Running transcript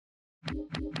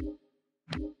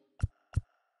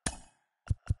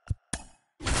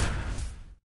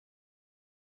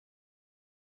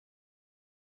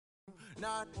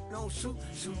Nah, no, shoot,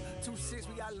 2-6,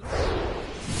 we got.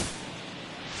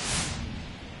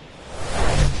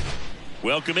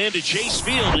 Welcome into Chase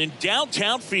Field in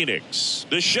downtown Phoenix.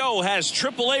 The show has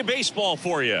AAA baseball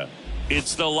for you.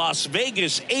 It's the Las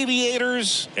Vegas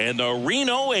Aviators and the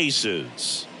Reno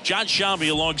Aces. John Shambi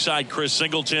alongside Chris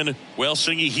Singleton. Well,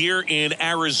 Singy here in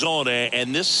Arizona,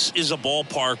 and this is a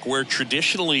ballpark where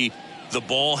traditionally the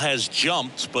ball has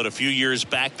jumped, but a few years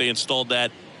back they installed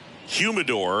that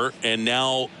humidor, and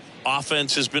now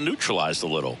offense has been neutralized a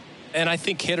little. And I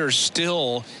think hitters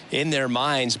still in their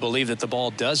minds believe that the ball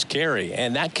does carry,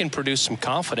 and that can produce some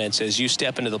confidence as you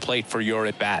step into the plate for your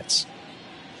at-bats.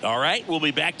 All right, we'll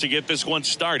be back to get this one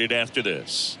started after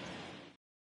this.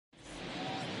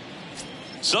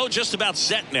 So just about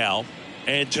set now,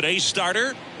 and today's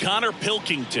starter, Connor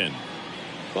Pilkington.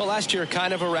 Well, last year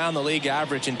kind of around the league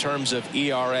average in terms of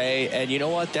ERA, and you know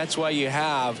what? That's why you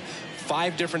have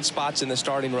 5 different spots in the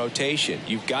starting rotation.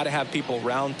 You've got to have people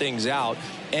round things out,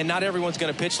 and not everyone's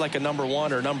going to pitch like a number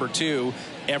 1 or number 2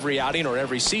 every outing or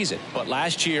every season. But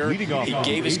last year, he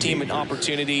gave his team an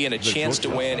opportunity and a chance to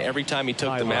win every time he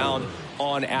took the mound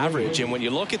on average. And when you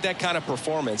look at that kind of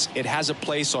performance, it has a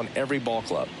place on every ball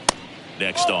club.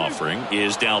 Next offering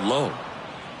is down low.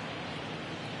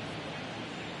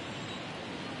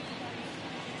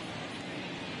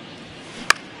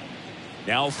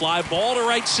 Now fly ball to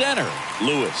right center.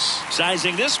 Lewis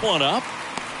sizing this one up.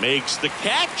 Makes the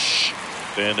catch.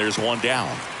 Then there's one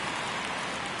down.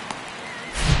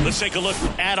 Let's take a look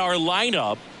at our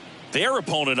lineup. Their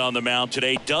opponent on the mound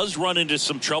today does run into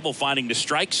some trouble finding the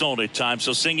strike zone at times.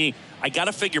 So, Singy, I got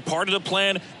to figure part of the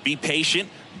plan, be patient,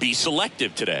 be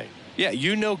selective today. Yeah,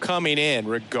 you know coming in,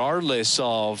 regardless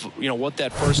of, what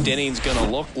that first inning's going to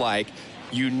look like,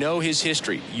 you know his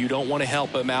history. You don't want to help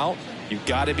him out. You've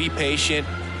got to be patient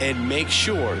and make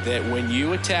sure that when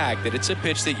you attack that it's a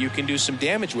pitch that you can do some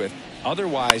damage with.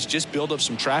 Otherwise, just build up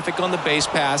some traffic on the base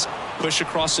pass, push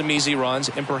across some easy runs,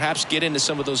 and perhaps get into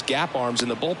some of those gap arms in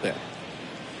the bullpen.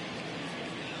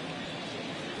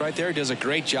 Right there, he does a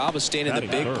great job of staying in the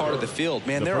big part of the field.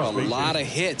 Man, there are a lot of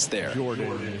hits there.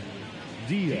 Jordan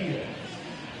Diaz.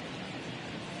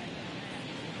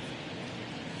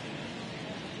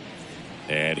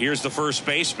 And here's the first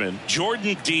baseman,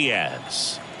 Jordan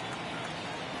Diaz.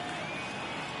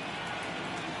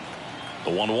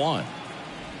 The 1-1.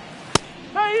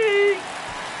 Hey!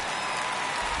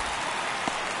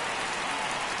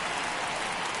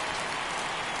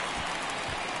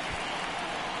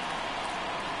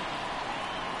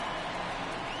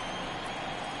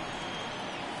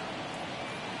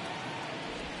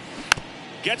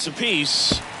 Gets a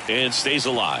piece and stays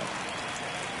alive.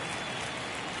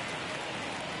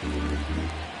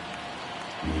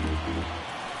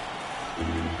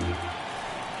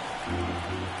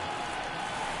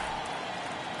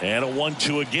 And a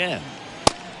 1-2 again.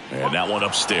 And that one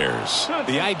upstairs.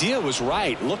 The idea was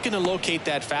right. Looking to locate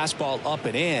that fastball up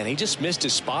and in. He just missed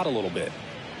his spot a little bit.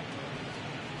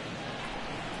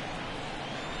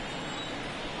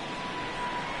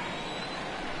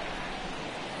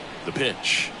 The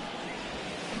pitch.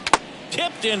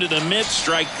 Tipped into the mid,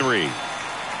 strike 3.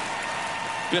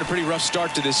 Been a pretty rough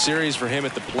start to this series for him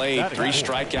at the plate. 3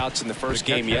 strikeouts in the first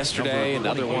game yesterday.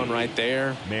 Another one right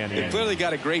there. They clearly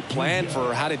got a great plan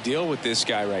for how to deal with this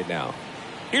guy right now.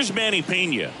 Here's Manny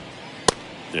Pena.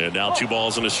 And now 2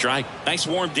 balls and a strike. Nice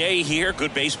warm day here.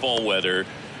 Good baseball weather.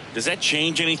 Does that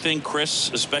change anything, Chris,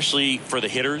 especially for the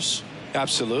hitters?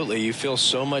 Absolutely. You feel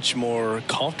so much more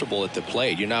comfortable at the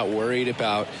plate. You're not worried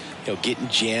about getting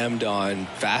jammed on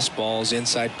fastballs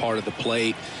inside part of the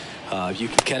plate. You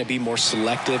can kind of be more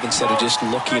selective instead of just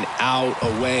looking out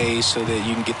away so that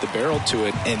you can get the barrel to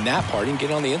it. And that part, you can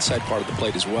get on the inside part of the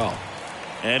plate as well.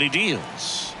 And he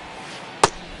deals.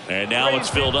 And now it's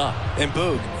filled up. And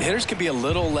Boog, hitters can be a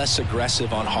little less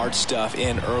aggressive on hard stuff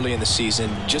early in the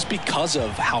season just because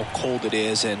of how cold it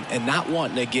is and not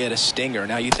wanting to get a stinger.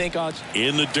 Now you think odds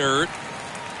in the dirt.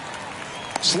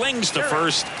 Slings to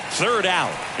first, 3rd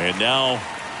out. And now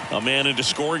a man into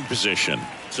scoring position.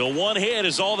 So 1 hit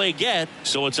is all they get.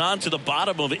 So it's on to the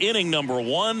bottom of inning number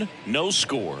 1. No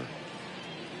score.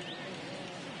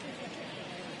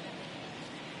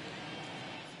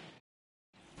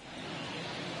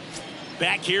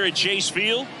 Back here at Chase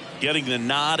Field, getting the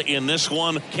nod in this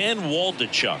one, Ken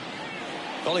Waldachuk.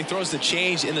 Well, he throws the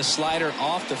change in the slider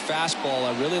off the fastball.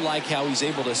 I really like how he's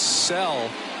able to sell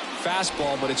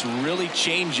fastball, but it's really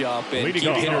change up and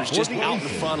keep hitters just out in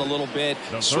front a little bit.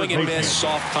 Swing and miss,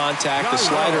 soft contact. The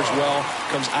slider as well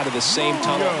comes out of the same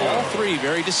tunnel. All 3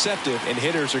 very deceptive, and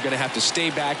hitters are going to have to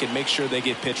stay back and make sure they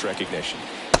get pitch recognition.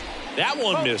 That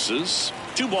one misses.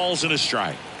 2 balls and a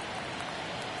strike.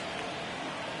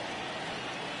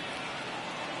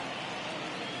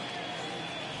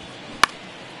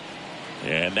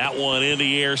 And that one in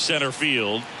the air center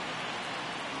field.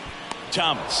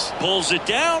 Thomas pulls it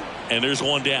down, and there's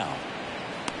one down.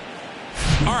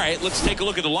 All right, let's take a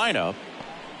look at the lineup.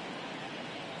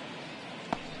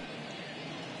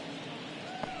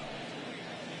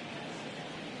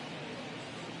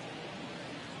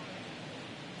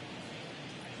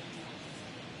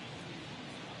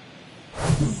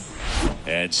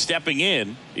 And stepping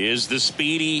in is the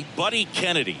speedy Buddy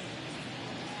Kennedy.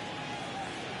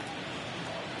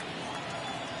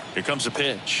 Here comes a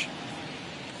pitch.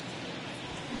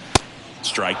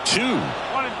 Strike 2.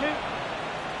 1-2.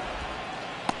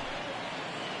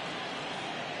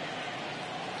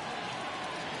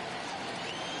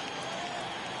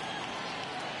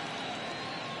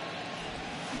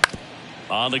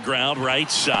 On the ground, right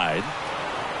side.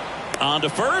 On to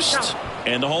first.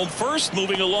 And the home first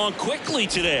moving along quickly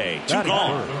today. 2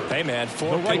 gone. Hey, man,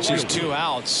 4 pitches, 2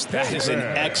 outs. That is an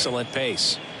excellent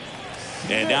pace.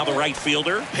 And now the right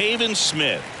fielder, Pavin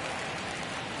Smith.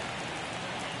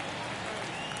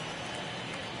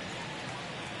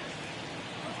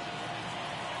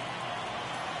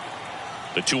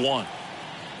 The 2-1.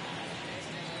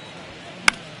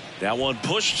 That one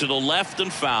pushed to the left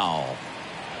and foul.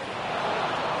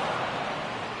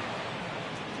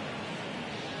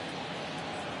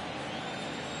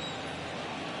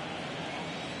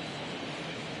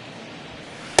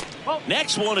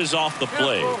 Next one is off the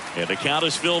plate, and the count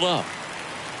is filled up.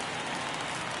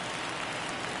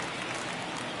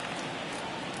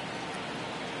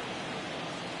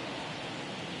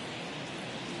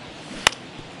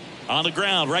 On the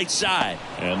ground, right side,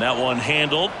 and that one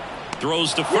handled.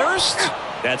 Throws to first.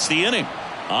 That's the inning.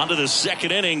 On to the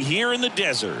second inning here in the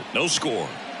desert. No score.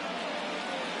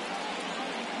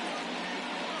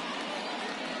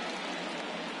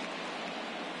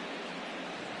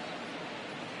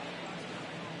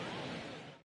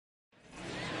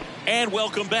 And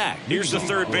welcome back. Here's the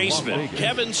third baseman,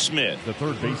 Kevin Smith. The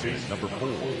third baseman, number 4,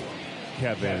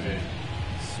 Kevin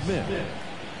Smith.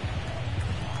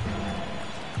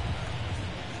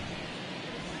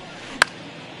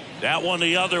 That one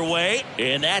the other way,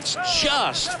 and that's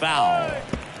just foul.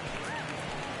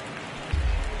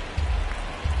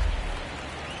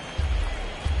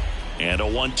 And a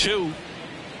 1-2.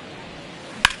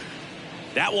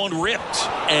 That one ripped,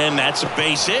 and that's a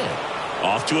base hit.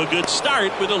 Off to a good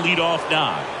start with a leadoff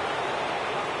knock.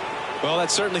 Well, that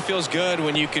certainly feels good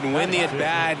when you can win the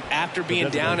at-bat after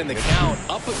being down in the count,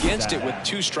 up against it with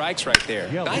 2 strikes right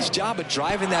there. Nice job of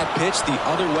driving that pitch the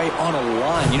other way on a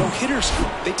line. You know, hitters,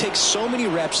 they take so many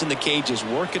reps in the cages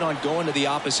working on going to the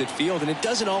opposite field, and it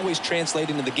doesn't always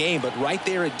translate into the game, but right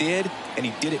there it did, and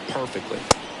he did it perfectly.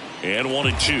 And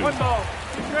 1-2. 1 ball.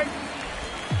 Straight.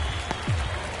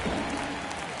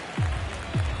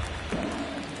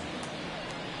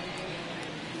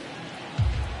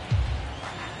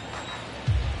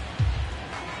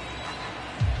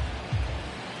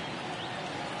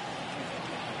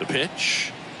 The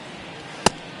pitch.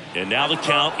 And now the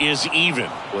count is even.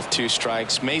 With 2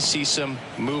 strikes, may see some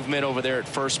movement over there at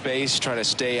first base, trying to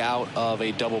stay out of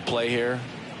a double play here.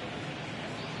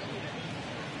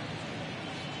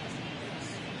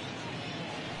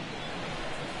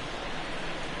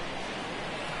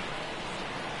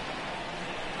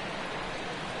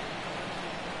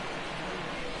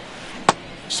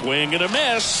 Swing and a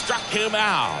miss, struck him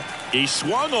out. He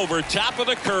swung over top of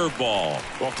the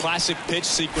curveball. Well, classic pitch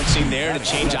sequencing there to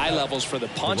change eye levels for the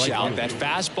punch out. That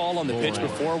fastball on the pitch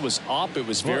before was up. It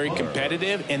was very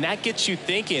competitive, and that gets you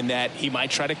thinking that he might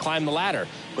try to climb the ladder.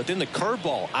 But then the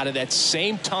curveball out of that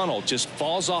same tunnel just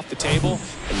falls off the table,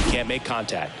 and you can't make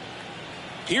contact.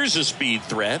 Here's a speed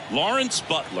threat, Lawrence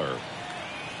Butler.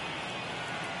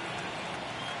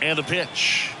 And the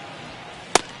pitch.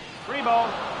 3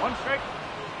 balls. 1 strike.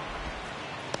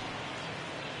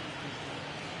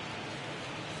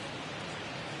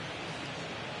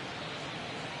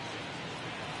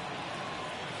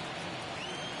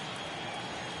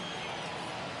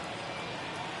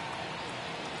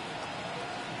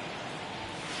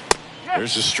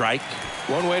 There's a strike.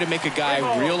 One way to make a guy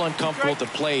real uncomfortable at the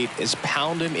plate is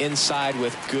pound him inside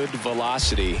with good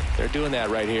velocity. They're doing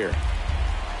that right here.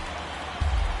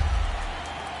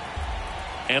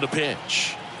 And a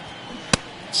pitch.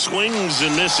 Swings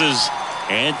and misses.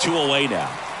 And 2 away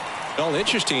now. Well,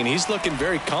 interesting. He's looking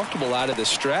very comfortable out of the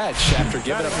stretch after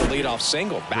giving up the leadoff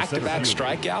single. Back-to-back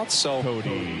strikeouts, so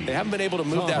they haven't been able to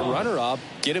move that runner up,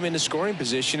 get him into scoring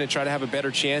position, and try to have a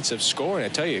better chance of scoring. I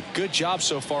tell you, good job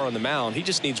so far on the mound. He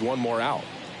just needs 1 more out.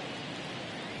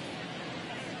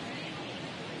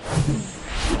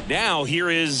 Now here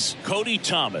is Cody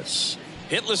Thomas.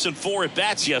 Hitless in 4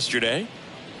 at-bats yesterday.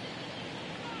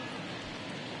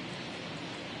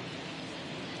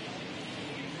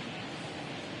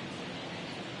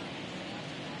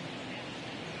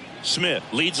 Smith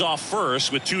leads off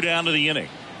first with 2 down to the inning.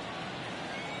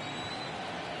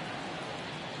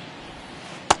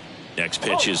 Next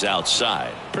pitch is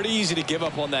outside. Pretty easy to give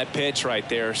up on that pitch right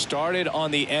there. Started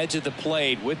on the edge of the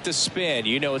plate with the spin.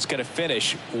 You know it's going to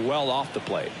finish well off the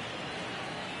plate.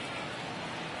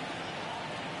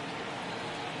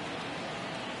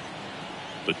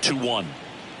 The 2-1.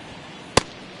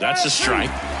 That's a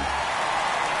strike.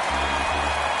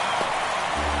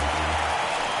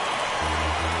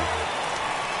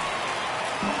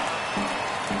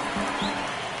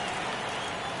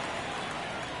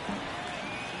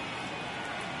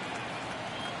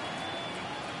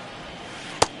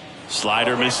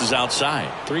 Slider misses outside.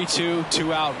 3-2,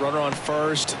 2 out, runner on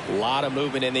first. A lot of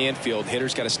movement in the infield.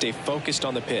 Hitter's got to stay focused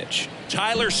on the pitch.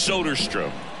 Tyler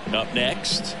Soderstrom up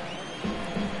next.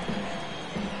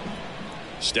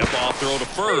 Step off throw to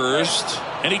first,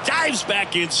 and he dives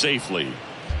back in safely.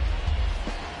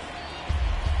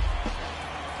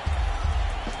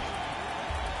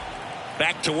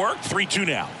 Back to work, 3-2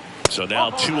 now. So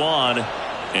now 2 on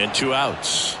and 2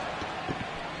 outs.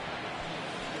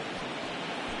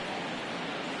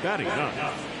 Batting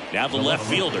up. Now the left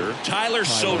fielder, Tyler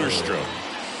Soderstrom.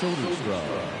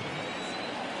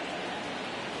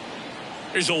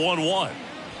 Here's a 1-1.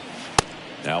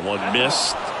 Now one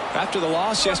missed. After the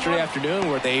loss yesterday afternoon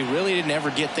where they really didn't ever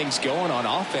get things going on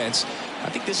offense, I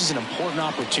think this is an important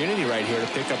opportunity right here to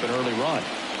pick up an early run.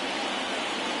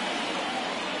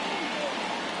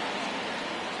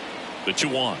 The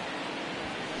 2-1.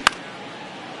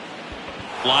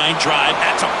 Line drive.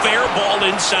 That's a fair ball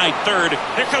inside third.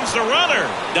 Here comes the runner.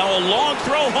 Now a long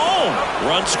throw home.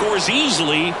 Run scores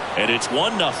easily, and it's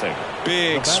 1-0.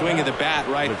 Big swing of the bat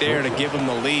right there to give him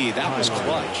the lead. That was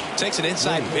clutch. Takes an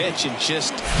inside pitch and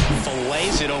just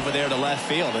fillets it over there to left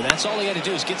field. And that's all he had to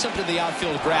do is get something to the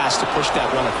outfield grass to push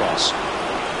that run across.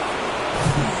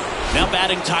 Now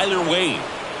batting Tyler Wade.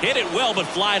 Hit it well, but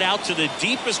flied out to the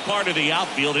deepest part of the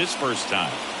outfield his first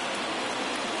time.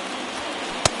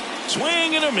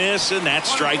 Swing and a miss, and that's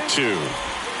strike 2.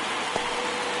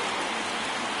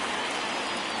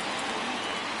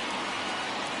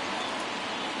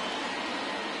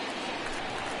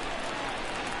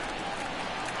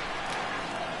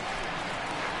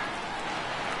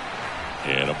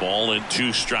 And a ball and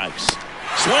 2 strikes.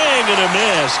 Swing and a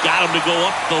miss. Got him to go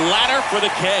up the ladder for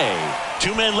the K.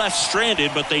 2 men left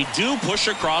stranded, but they do push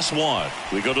across 1.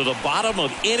 We go to the bottom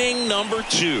of inning number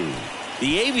 2.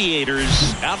 The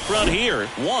Aviators out front here,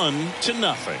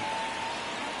 1-0.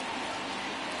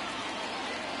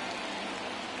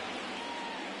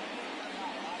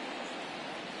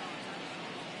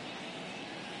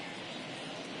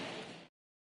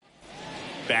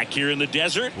 Back here in the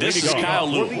desert, this is Kyle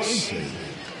Lewis.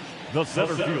 The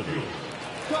center fielder,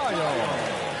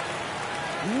 Kyle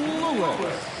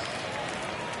Lewis.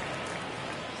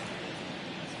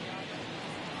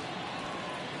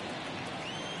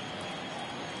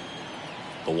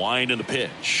 The wind and the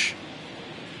pitch.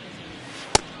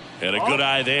 And a good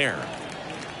eye there.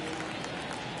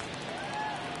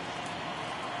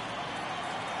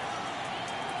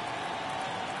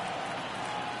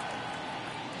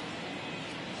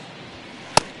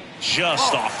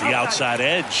 Just off the outside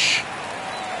edge.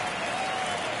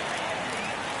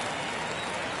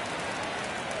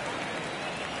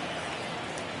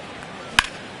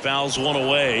 Fouls 1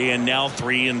 away, and now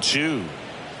 3-2.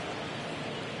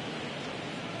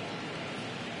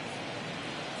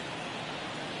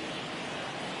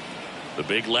 The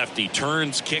big lefty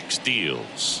turns, kicks,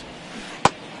 deals.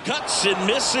 Cuts and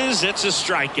misses. It's a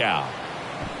strikeout.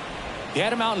 He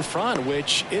had him out in front,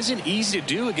 which isn't easy to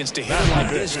do against a hitter like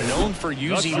this, known for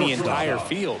using the entire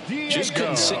field. Just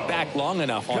couldn't sit back long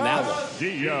enough on that one.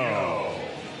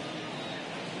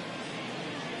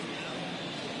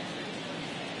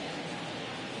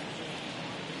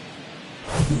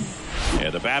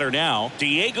 And the batter now,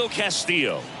 Diego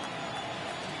Castillo.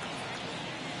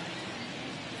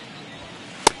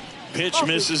 Pitch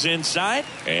misses inside,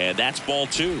 and that's ball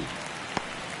 2.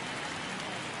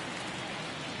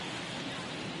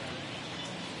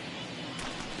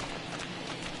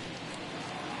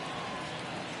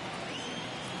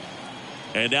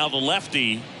 And now the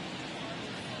lefty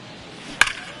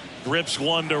grips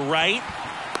 1 to right,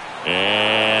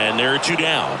 and there are 2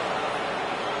 down.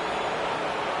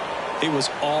 He was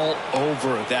all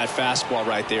over that fastball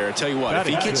right there. I tell you what, if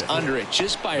he gets under it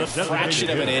just by a fraction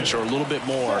of an inch or a little bit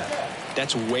more,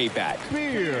 that's way back.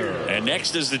 And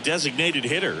next is the designated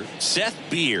hitter, Seth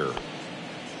Beer.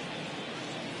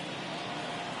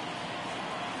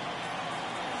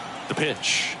 The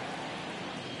pitch.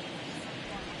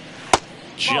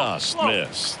 Just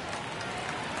missed.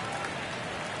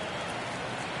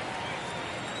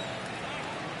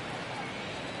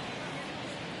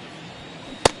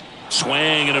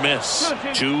 Swing and a miss.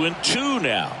 2-2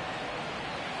 now.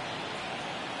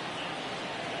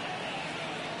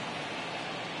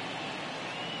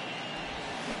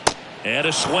 And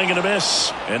a swing and a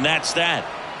miss. And that's that.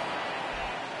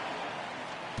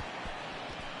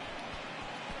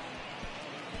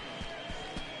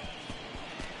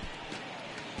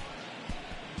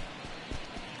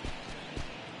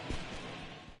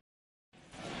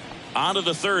 On to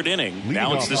the third inning.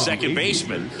 Now it's the second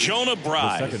baseman, Jonah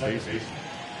Bride.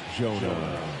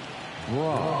 Jonah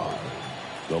Bride.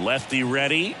 The lefty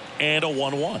ready, and a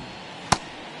 1-1.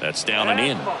 That's down and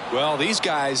in. Well, these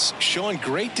guys showing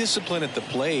great discipline at the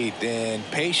plate, and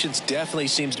patience definitely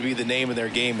seems to be the name of their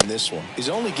game in this one. He's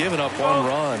only given up 1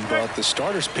 run, but the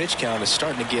starter's pitch count is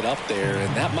starting to get up there,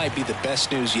 and that might be the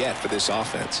best news yet for this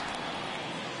offense.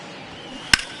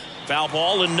 Foul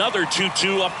ball, another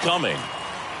 2-2 upcoming.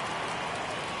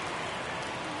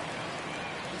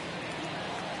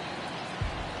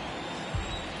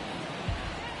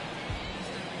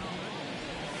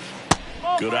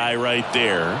 Good eye right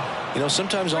there. You know,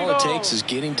 sometimes all it takes is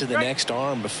getting to the next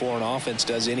arm before an offense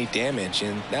does any damage,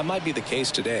 and that might be the case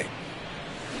today.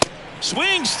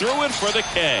 Swings through it for the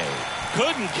K.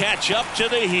 Couldn't catch up to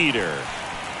the heater.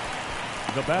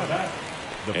 The batter.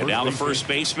 And now the first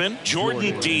baseman,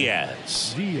 Jordan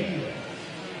Diaz.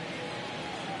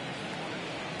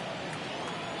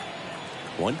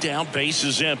 One down, base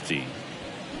is empty.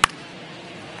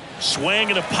 Swing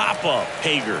and a pop-up.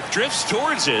 Hager drifts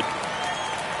towards it.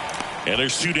 And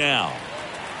there's 2 down.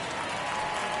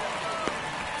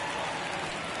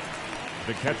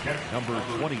 The catcher, number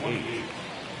 28,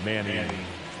 Manny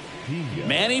Pena.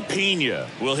 Manny Pena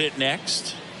will hit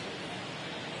next.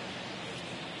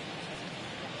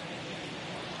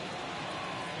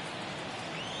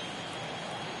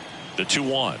 The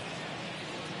 2-1.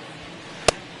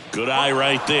 Good eye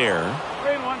right there.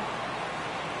 3-1.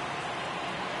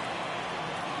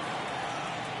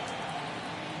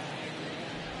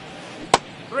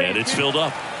 And it's filled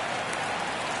up.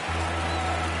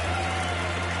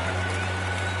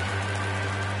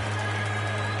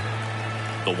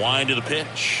 The wind of the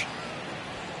pitch.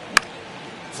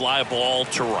 Fly ball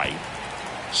to right.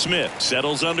 Smith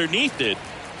settles underneath it.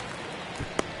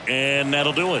 And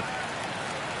that'll do it.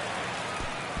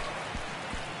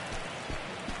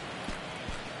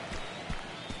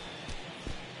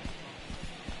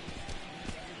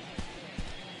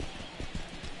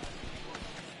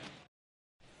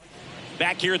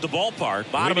 Back here at the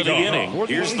ballpark, bottom of the inning.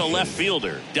 Here's the left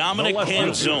fielder, Dominic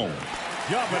Canzone.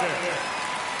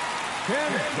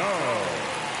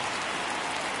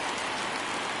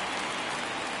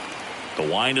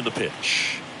 The wind of the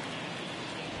pitch.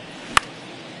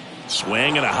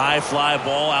 Swing and a high fly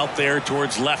ball out there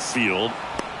towards left field.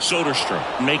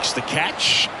 Soderstrom makes the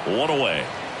catch. 1 away.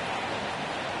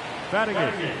 Batting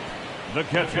in, the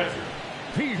catcher,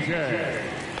 P.J.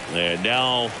 And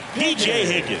now P.J.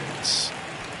 Higgins.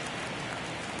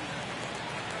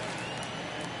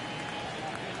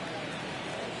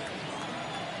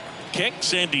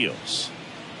 Kicks and deals.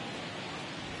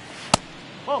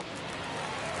 Ball.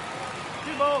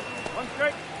 2 balls, 1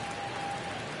 strike.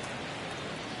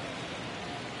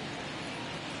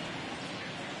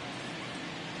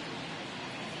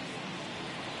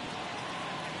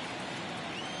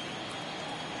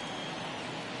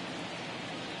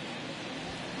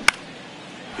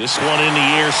 This one in the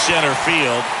air, center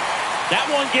field. That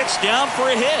one gets down for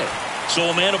a hit. So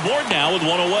a man aboard now with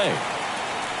 1 away.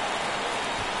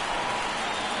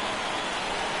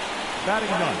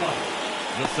 Batting none,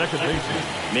 the second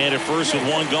baseman. Man at first with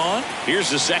 1 gone.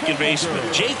 Here's the second baseman,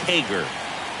 Jake Hager.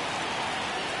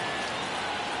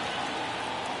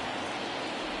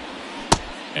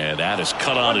 And that is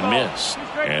cut on and missed.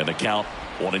 And the count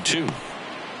 1-2.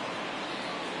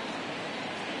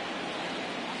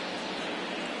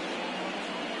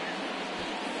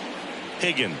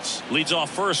 Higgins leads off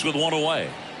first with 1 away.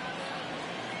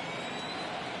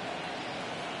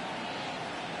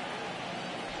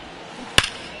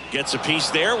 Gets a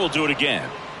piece there. We'll do it again.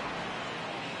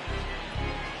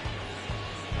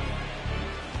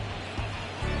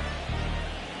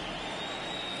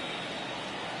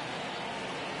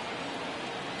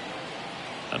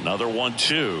 Another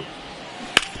 1-2.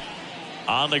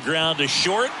 On the ground to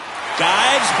short.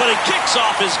 Dives, but it kicks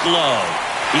off his glove.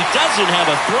 He doesn't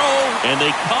have a throw, and they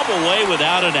come away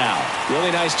without an out.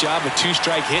 Really nice job with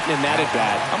 2-strike hitting in that at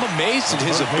bat. I'm amazed at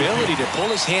his ability to pull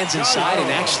his hands inside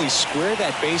and actually square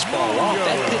that baseball off.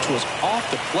 That pitch was off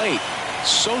the plate.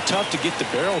 So tough to get the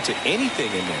barrel to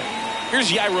anything in there. Here's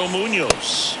Yairo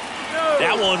Munoz.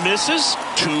 That one misses.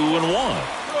 2-1.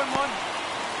 2-1.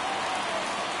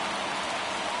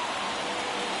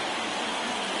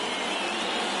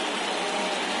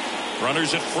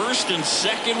 Runners at first and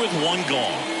second with one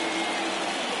gone.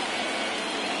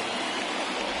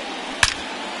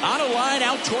 On a line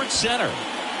out towards center.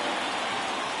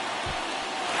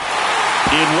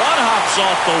 In one hops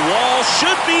off the wall,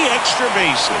 should be extra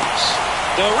bases.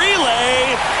 The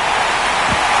relay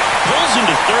pulls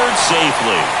into third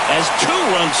safely as 2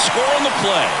 runs score on the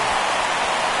play.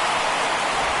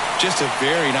 Just a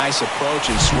very nice approach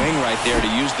and swing right there to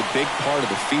use the big part of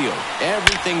the field.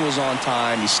 Everything was on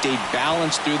time. He stayed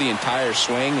balanced through the entire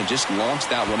swing and just launched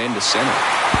that one into center.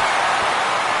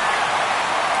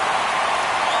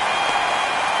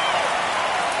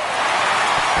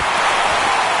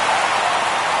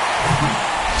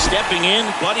 Stepping in,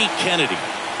 Buddy Kennedy.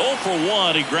 0 for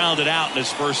 1. He grounded out in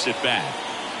his first at bat.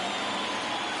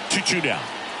 2-2 down.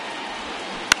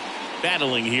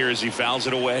 Battling here as he fouls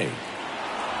it away.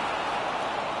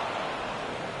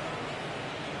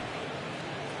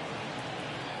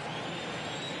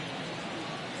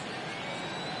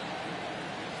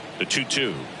 The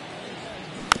 2-2.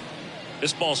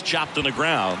 This ball's chopped on the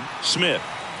ground. Smith.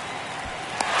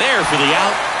 There for the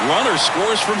out. Runner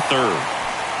scores from third.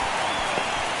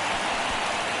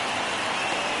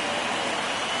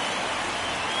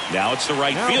 Now it's the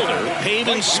right fielder,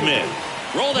 Peyton Smith.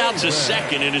 Rolled out to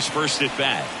second in his first at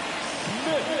bat.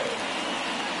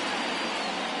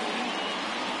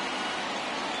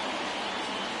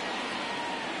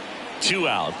 2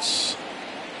 outs.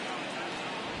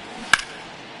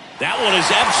 That one is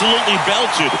absolutely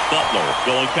belted. Butler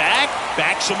going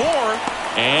back some more,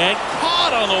 and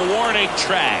caught on the warning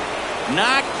track.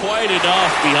 Not quite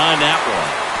enough behind that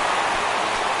one.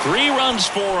 3 runs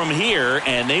for him here,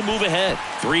 and they move ahead.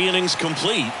 3 innings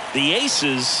complete. The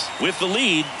Aces with the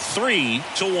lead,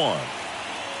 3-1.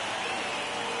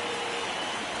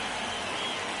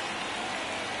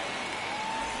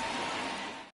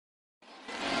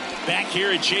 Back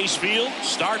here at Chase Field,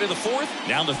 start of the 4th.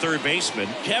 Now the third baseman,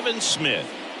 Kevin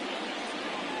Smith.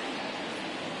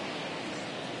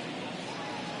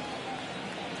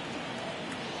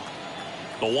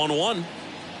 The 1-1.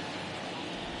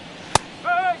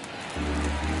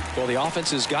 Well, the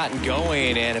offense has gotten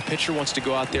going, and a pitcher wants to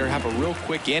go out there, have a real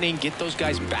quick inning, get those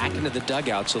guys back into the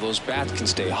dugout so those bats can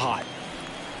stay hot.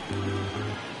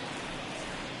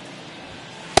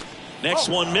 Next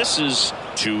one misses.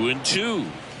 2-2.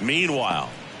 Meanwhile,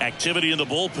 activity in the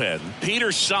bullpen.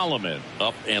 Peter Solomon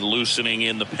up and loosening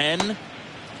in the pen.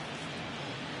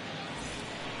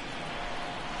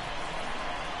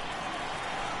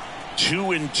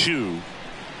 Two and two.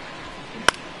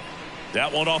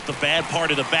 That one off the bad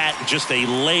part of the bat, just a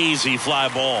lazy fly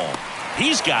ball.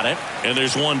 He's got it, and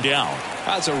there's one down.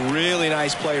 That's a really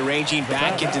nice play, ranging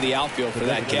back into the outfield for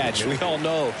that catch. We all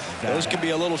know those can be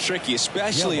a little tricky,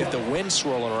 especially if the wind's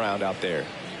swirling around out there.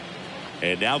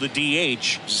 And now the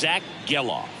DH, Zach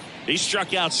Geloff. He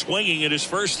struck out swinging at his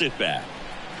first at bat.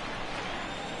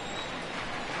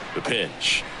 The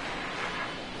pitch.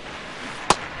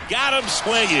 Got him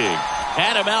swinging.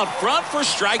 Had him out front for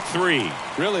strike 3.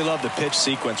 Really love the pitch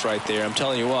sequence right there. I'm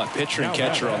telling you what, pitcher and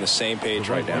catcher are on the same page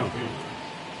right now.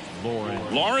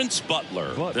 Lawrence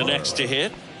Butler, the next to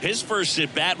hit. His first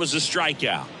at bat was a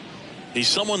strikeout. He's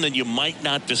someone that you might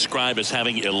not describe as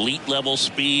having elite level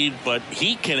speed, but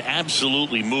he can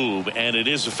absolutely move, and it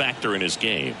is a factor in his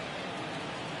game.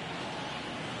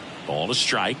 Ball to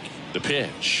strike. The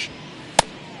pitch.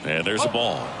 And there's a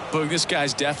ball. Boog, this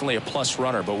guy's definitely a plus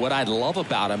runner, but what I love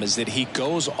about him is that he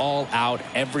goes all out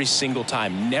every single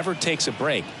time, never takes a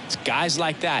break. It's guys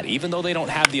like that, even though they don't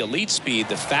have the elite speed,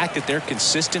 the fact that they're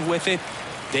consistent with it,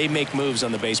 they make moves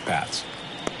on the base paths.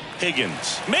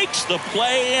 Higgins makes the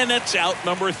play, and it's out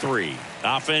number 3.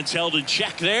 Offense held in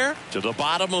check there to the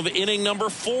bottom of inning number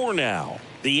 4 now.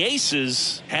 The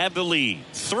Aces have the lead,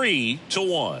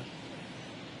 3-1.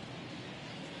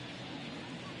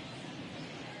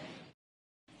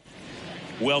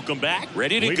 Welcome back.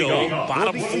 Ready to go.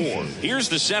 Bottom 4. Here's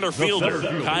the center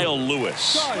fielder, Kyle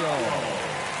Lewis.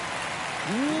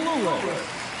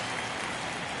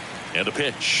 And a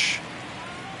pitch.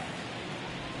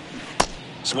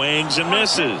 Swings and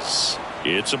misses.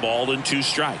 It's a ball and 2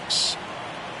 strikes.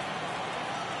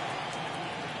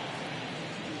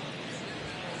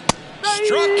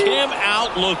 Struck him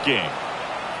out looking.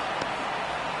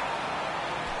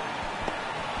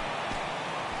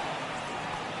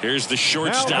 Here's the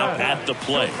shortstop at the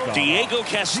plate, Diego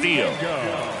Castillo.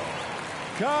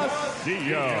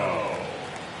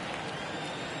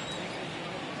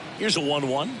 Here's a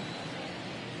 1-1.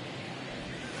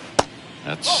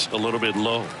 That's a little bit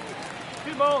low.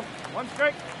 2 balls, 1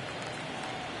 strike.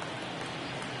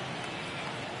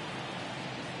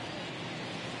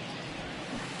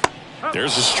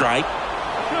 There's a strike.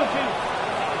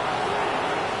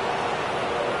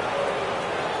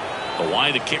 The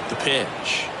line to kick the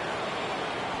pitch.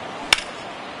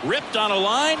 Ripped on a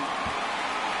line.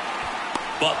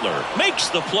 Butler makes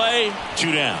the play.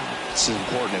 2 down. This is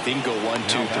important. If he can go 1,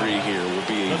 2, 3 here, will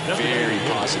be a very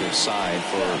positive sign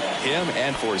for him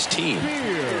and for his team.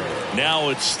 Now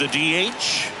it's the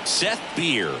DH, Seth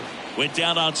Beer. Went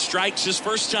down on strikes his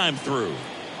first time through.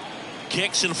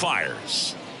 Kicks and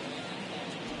fires.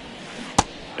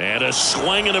 And a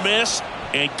swing and a miss.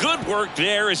 And good work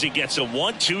there as he gets a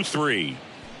 1, 2, 3.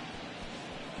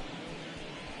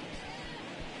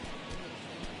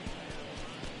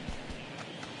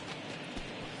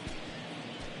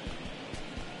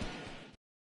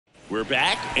 We're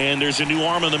back, and there's a new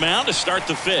arm on the mound to start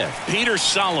the 5th. Peter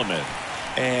Solomon.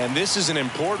 And this is an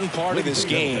important part of this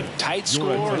game. Tight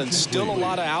score and still a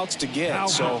lot of outs to get.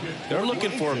 So they're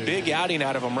looking for a big outing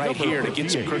out of him right here to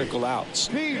get some critical outs.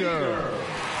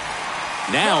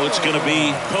 Now it's going to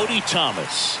be Cody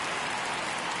Thomas.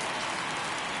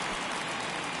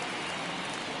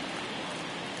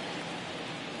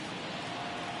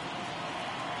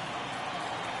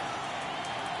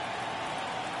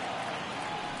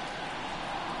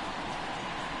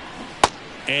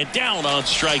 And down on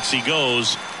strikes he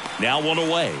goes. Now 1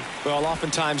 away. Well,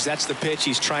 oftentimes that's the pitch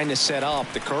he's trying to set up,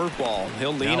 the curveball.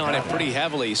 He'll lean on it pretty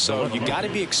heavily, so you got to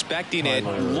be expecting it,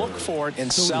 look for it,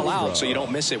 and sell out so you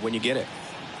don't miss it when you get it.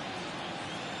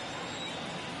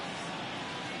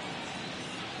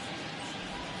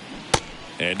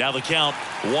 And now the count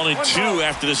 1 and 2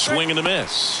 after the swing and the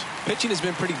miss. Pitching has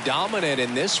been pretty dominant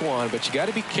in this one, but you got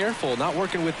to be careful, not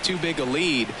working with too big a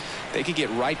lead. They could get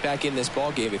right back in this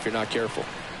ball game if you're not careful.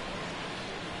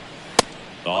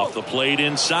 Off the plate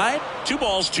inside. 2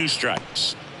 balls, 2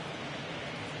 strikes.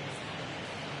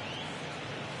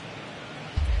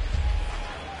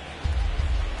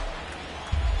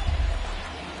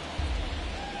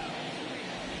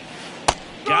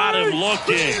 Got him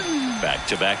looking.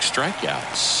 Back-to-back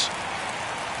strikeouts.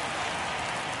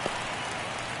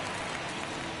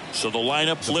 So the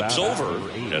lineup flips over.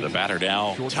 And the batter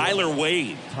now, Tyler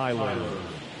Wade.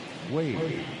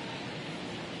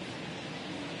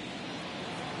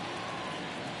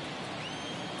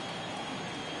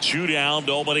 Two down,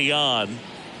 nobody on.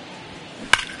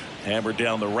 Hammered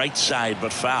down the right side,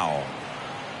 but foul.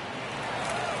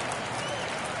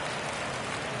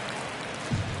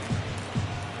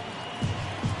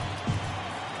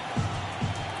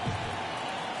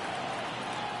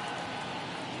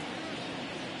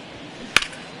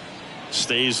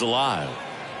 Stays alive.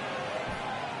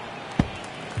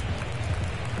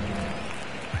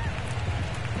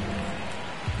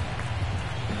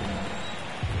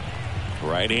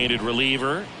 Right-handed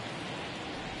reliever.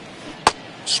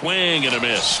 Swing and a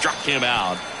miss. Struck him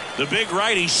out. The big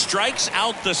righty strikes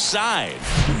out the side.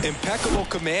 Impeccable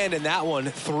command in that one.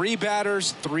 3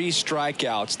 batters, 3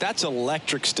 strikeouts. That's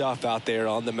electric stuff out there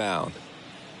on the mound.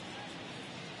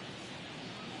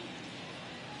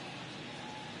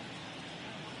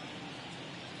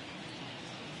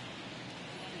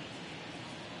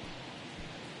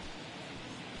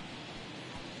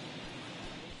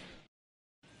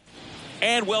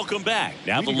 And welcome back.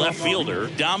 Now the left fielder,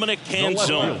 Dominic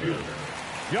Canzone.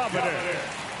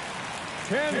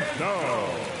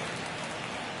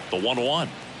 The 1-1.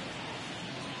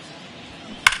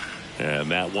 And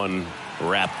that one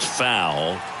wrapped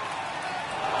foul.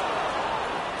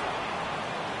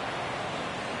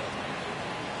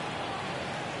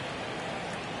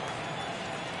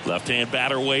 Left-hand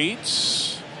batter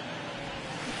waits.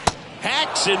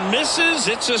 Hacks and misses.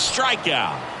 It's a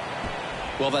strikeout.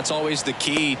 Well, that's always the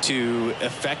key to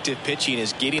effective pitching,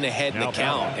 is getting ahead in the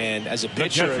count. And as a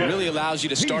pitcher, it really allows you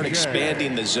to start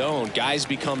expanding the zone. Guys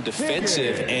become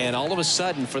defensive, and all of a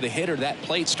sudden, for the hitter, that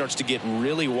plate starts to get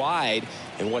really wide.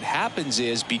 And what happens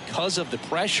is, because of the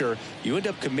pressure, you end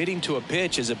up committing to a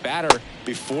pitch as a batter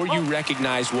before you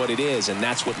recognize what it is, and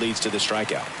that's what leads to the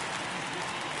strikeout.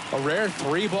 A rare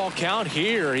 3-ball count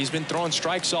here. He's been throwing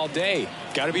strikes all day.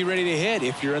 Got to be ready to hit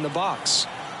if you're in the box.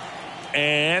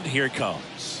 And here it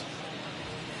comes.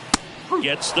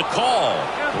 Gets the call.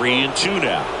 3-2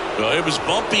 now. Well, it was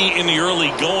bumpy in the early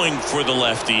going for the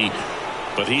lefty,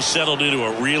 but he settled into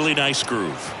a really nice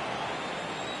groove.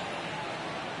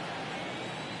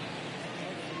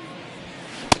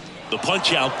 The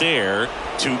punch out there,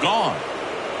 2 gone.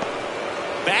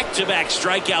 Back-to-back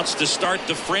strikeouts to start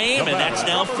the frame, and that's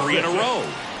now 3 in a row.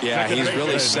 Yeah, he's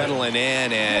really settling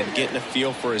in and getting a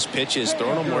feel for his pitches,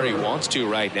 throwing them where he wants to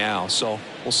right now. So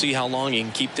we'll see how long he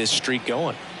can keep this streak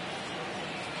going.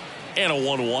 And a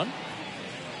 1-1.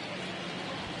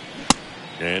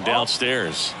 And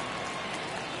downstairs.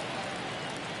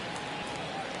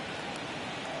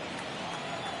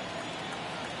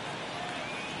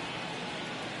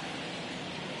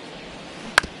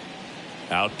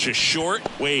 Out to short.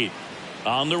 Wade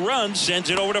on the run, sends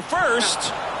it over to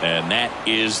first. And that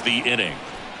is the inning.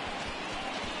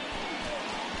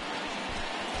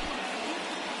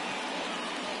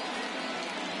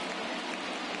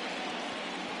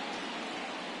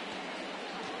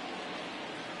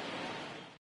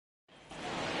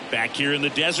 Back here in the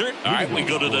desert. All right, we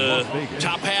go to the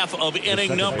top half of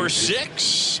inning number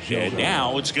 6. And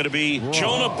now it's going to be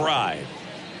Jonah Bride.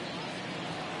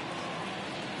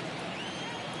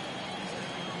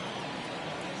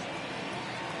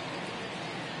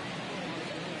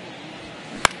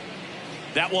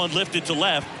 That one lifted to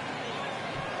left.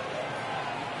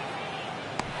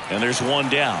 And there's one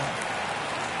down.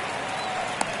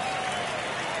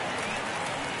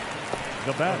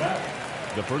 The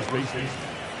batter, the first baseman.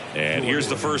 And here's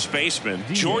the first baseman,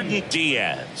 Jordan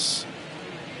Diaz.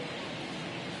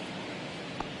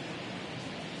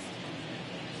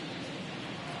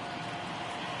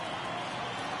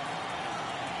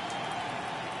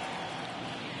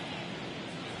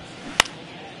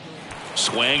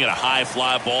 Swing at a high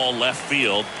fly ball left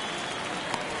field.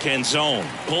 Canzone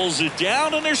pulls it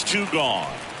down, and there's 2 gone.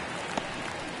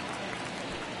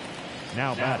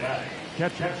 Now batting,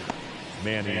 catcher,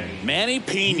 Manny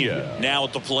Pena now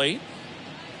at the plate.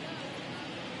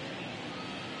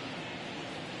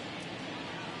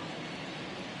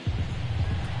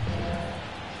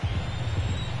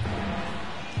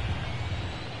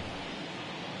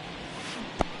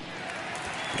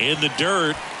 In the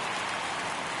dirt.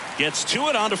 Gets to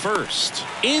it onto first.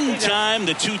 In time,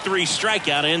 the 2-3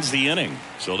 strikeout ends the inning.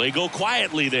 So they go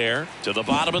quietly there to the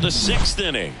bottom of the 6th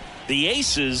inning. The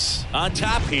Aces on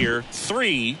top here,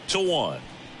 3-1.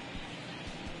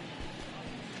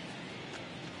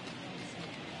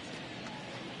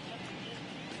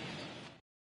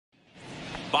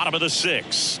 Bottom of the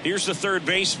 6th. Here's the third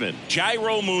baseman,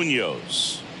 Jairo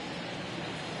Munoz.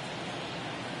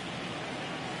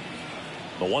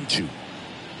 The 1-2.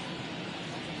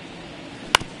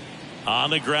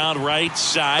 On the ground right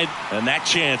side, and that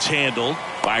chance handled.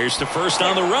 Fires to first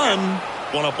on the run.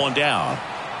 1 up, 1 down.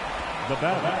 The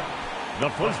batter, the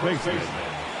first baseman,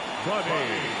 Buddy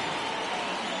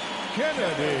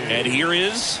Kennedy. And here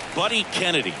is Buddy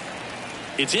Kennedy.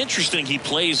 It's interesting, he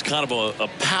plays kind of a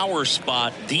power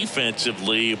spot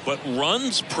defensively, but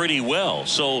runs pretty well.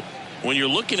 So when you're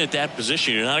looking at that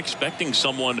position, you're not expecting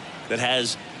someone that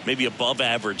has maybe above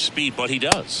average speed, but he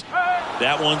does.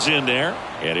 That one's in there,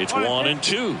 and it's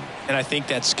 1-2. And I think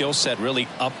that skill set really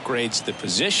upgrades the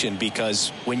position,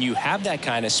 because when you have that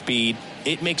kind of speed,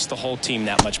 it makes the whole team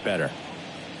that much better.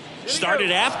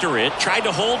 Started after it, tried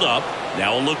to hold up.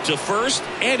 Now a look to first,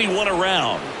 and he went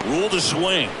around. Ruled a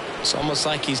swing. It's almost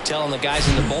like he's telling the guys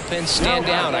in the bullpen, stand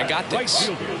down, I got this.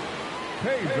 Right fielder,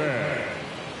 Payback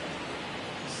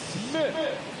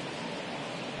Smith.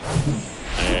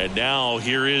 And now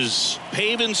here is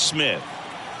Pavin Smith.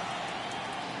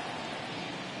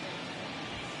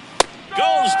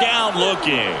 Goes down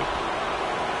looking.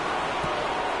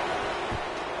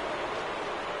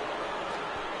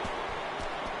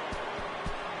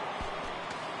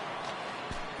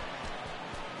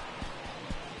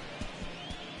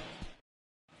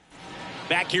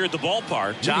 Back here at the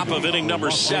ballpark, top of inning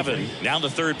number 7. Now the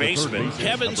third baseman,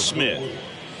 Kevin Smith.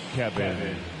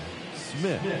 Kevin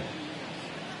Smith.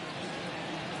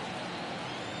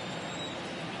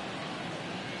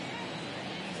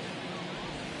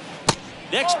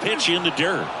 Next pitch in the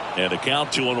dirt, and a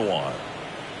count 2-1.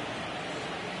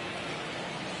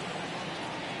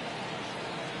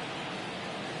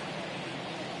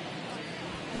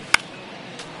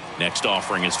 Next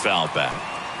offering is fouled back.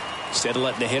 Instead of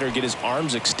letting the hitter get his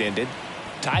arms extended,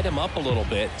 tied him up a little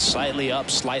bit, slightly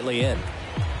up, slightly in.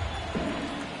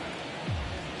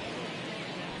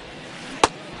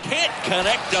 Can't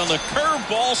connect on the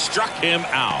curveball, struck him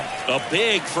out. A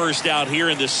big first out here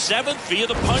in the 7th via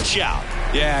the punch out.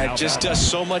 Yeah, it just does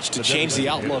so much to change the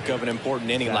outlook of an important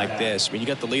inning like this. When you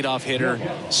got the leadoff hitter,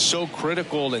 so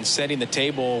critical in setting the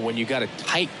table when you got a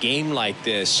tight game like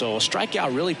this. So a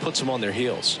strikeout really puts them on their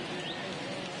heels.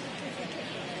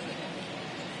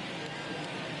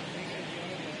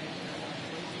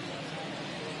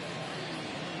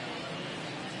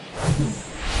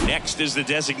 Next is the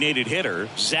designated hitter,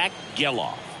 Zach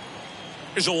Geloff.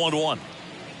 Here's a 1-1.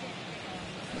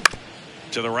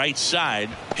 To the right side,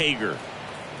 Hager.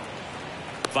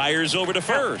 Fires over to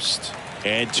first.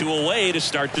 And 2 away to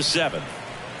start the 7th.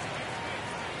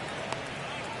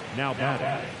 Now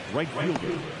batting, right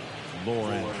fielder,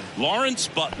 Lawrence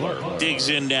Butler digs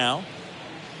in now.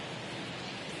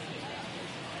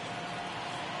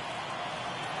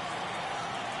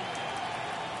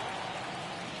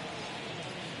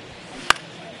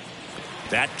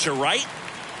 That to right.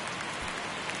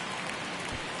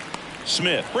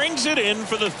 Smith brings it in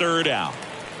for the third out.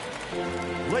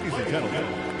 Ladies and gentlemen,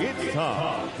 it's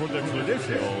time for the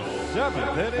traditional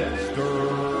 7th inning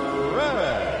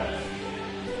stretch.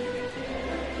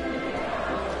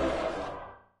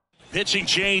 Pitching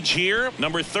change here,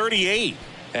 number 38.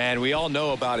 And we all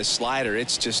know about his slider.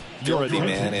 It's just filthy,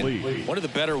 man. And one of the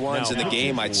better ones in the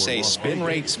game, I'd say. Spin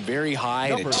rate's very high,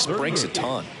 and it just breaks a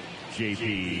ton.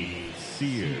 J.P.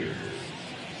 Sears.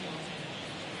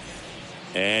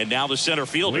 And now the center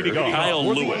fielder, Kyle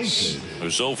Lewis,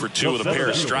 who's 0 for 2 with a pair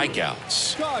of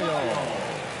strikeouts. Kyle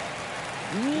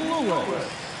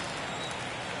Lewis.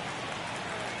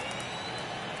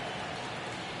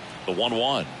 The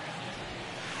 1-1.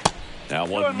 That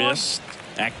one missed.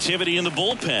 Activity in the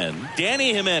bullpen.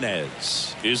 Danny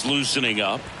Jimenez is loosening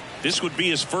up. This would be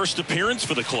his first appearance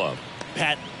for the club.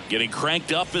 Pat getting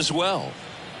cranked up as well.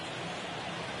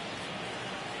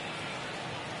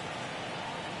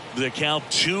 The count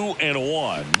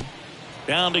 2-1.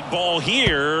 Bounding ball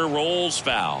here, rolls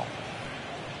foul.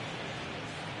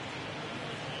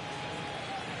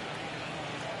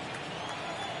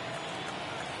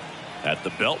 At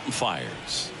the belt and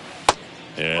fires.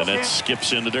 And that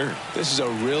skips in the dirt. This is a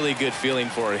really good feeling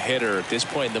for a hitter. At this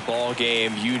point in the ball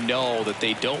game, you know that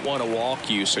they don't want to walk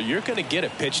you, so you're going to get a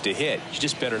pitch to hit. You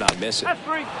just better not miss it. That's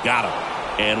 3. Got him.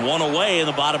 And one away in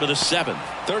the bottom of the 7th.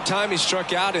 Third time he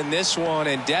struck out in this one,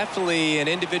 and definitely an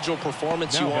individual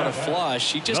performance you want to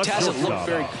flush. He just hasn't looked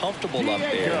very comfortable up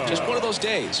there. Just one of those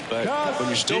days. But when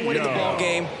you're still winning the ball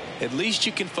game, at least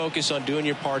you can focus on doing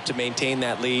your part to maintain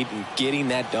that lead and getting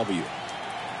that W.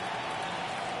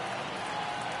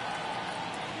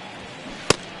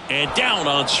 And down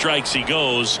on strikes he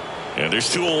goes. And there's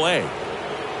 2 away.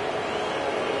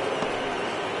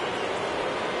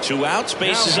 2 outs,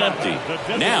 base is empty.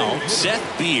 Now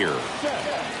Seth Beer.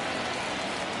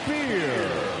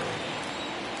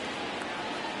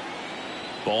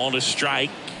 Ball to strike.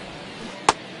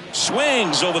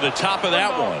 Swings over the top of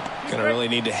that one. Gonna really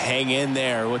need to hang in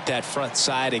there with that front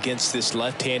side against this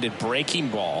left-handed breaking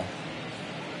ball.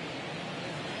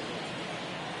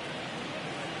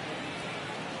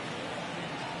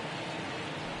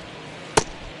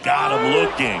 Got him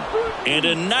looking. And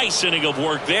a nice inning of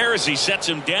work there as he sets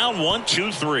him down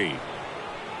 1-2-3.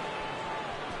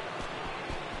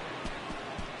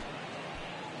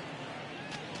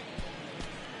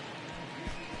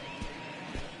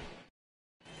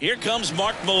 Here comes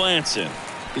Mark Melancon.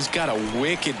 He's got a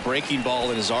wicked breaking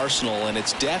ball in his arsenal, and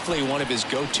it's definitely one of his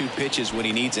go-to pitches when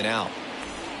he needs an out.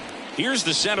 Here's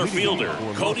the center fielder,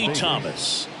 Cody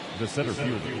Thomas. The center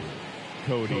fielder,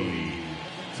 Cody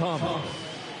Thomas.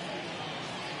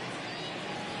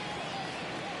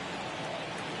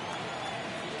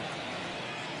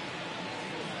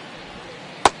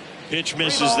 Pitch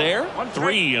misses there.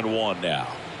 3-1 now.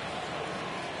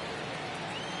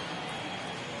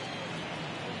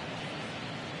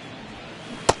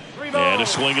 And a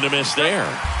swing and a miss there.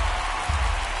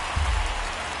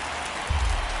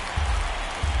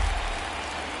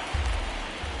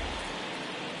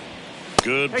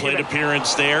 Good plate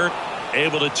appearance there.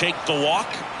 Able to take the walk.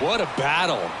 What a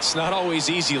battle. It's not always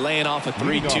easy laying off a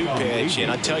 3-2 pitch, and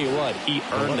I tell you what, he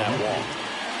earned that walk.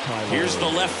 Here's the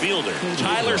left fielder,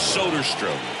 Tyler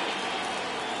Soderstrom.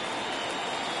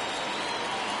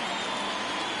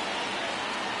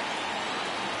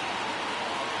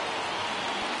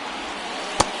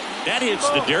 That hits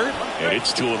the dirt, and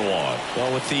it's 2-1.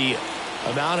 Well, with the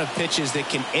amount of pitches that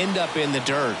can end up in the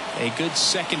dirt, a good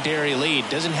secondary lead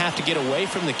doesn't have to get away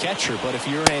from the catcher, but if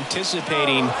you're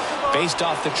anticipating based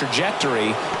off the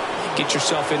trajectory, get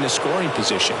yourself into scoring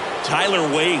position. Tyler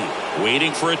Wade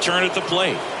waiting for a turn at the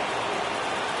plate.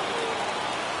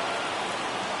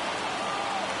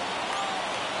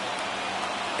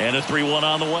 And a 3-1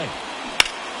 on the way.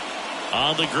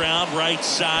 On the ground, right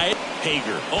side.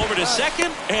 Hager over to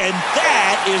second, and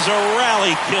that is a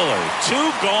rally killer.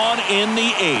 2 gone in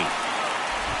the 8th.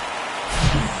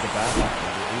 The batter,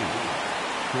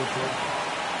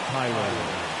 Tyler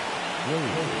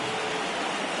Williams.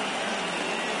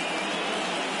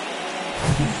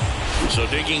 So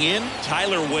digging in,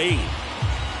 Tyler Wade.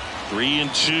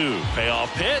 3-2.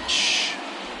 Payoff pitch.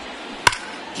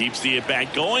 Keeps the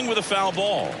at-bat going with a foul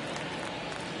ball.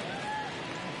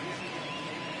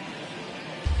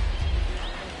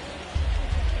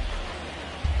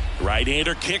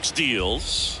 Right-hander kicks,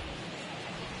 deals.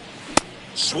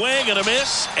 Swing and a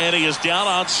miss, and he is down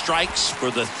on strikes for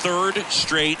the third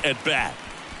straight at bat.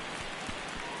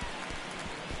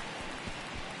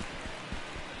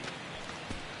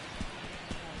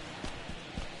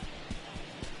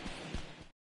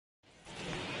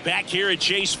 Back here at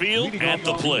Chase Field at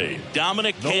the plate,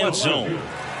 Dominic Canzone.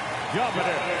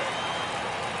 Dominic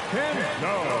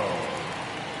Canzone.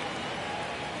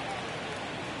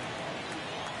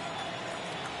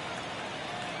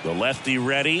 The lefty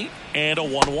ready, and a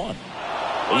 1-1.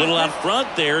 A little out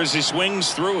front there as he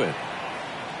swings through it.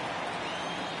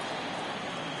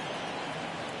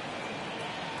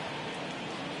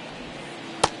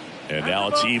 And now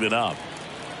it's even up.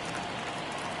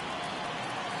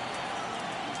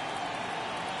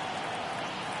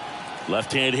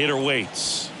 Left-hand hitter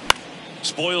waits.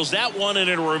 Spoils that one, and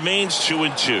it remains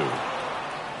 2-2.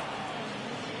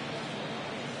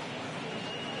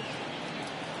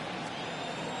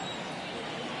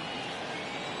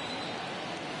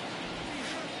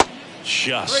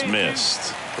 Just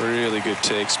missed. Really good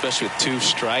take, especially with 2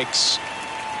 strikes.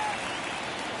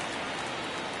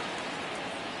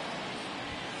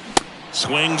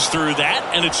 Swings through that,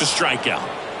 and it's a strikeout.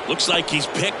 Looks like he's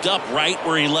picked up right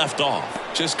where he left off.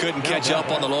 Just couldn't catch up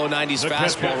on the low 90s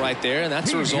fastball right there, and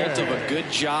that's a result of a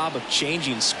good job of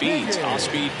changing speeds.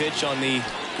 Off-speed pitch on the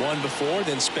one before,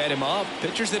 then sped him up.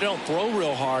 Pitchers that don't throw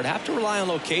real hard have to rely on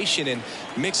location and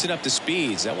mix it up to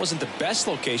speeds. That wasn't the best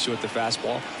location with the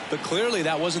fastball, but clearly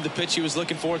that wasn't the pitch he was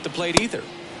looking for at the plate either.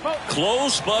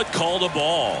 Close, but called a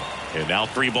ball. And now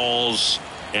 3 balls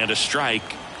and a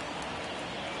strike.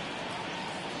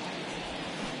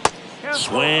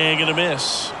 Swing and a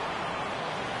miss.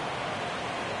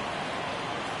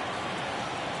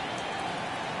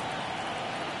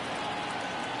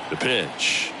 The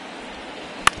pitch.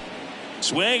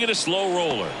 Swing and a slow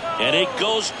roller. And it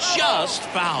goes just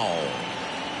foul.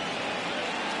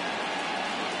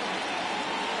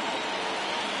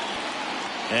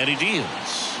 And he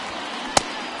deals.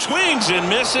 Swings and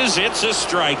misses. It's a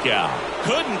strikeout.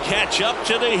 Couldn't catch up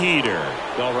to the heater.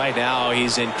 Well, right now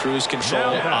he's in cruise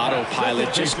control,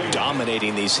 autopilot, just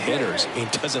dominating these hitters.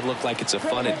 It doesn't look like it's a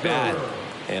fun at bat.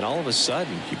 And all of a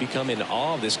sudden, you become in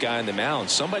awe of this guy on the mound.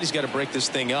 Somebody's got to break this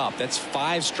thing up. That's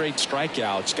 5 straight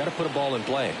strikeouts. Got to put a ball in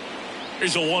play.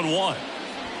 Here's a 1-1.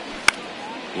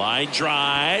 Line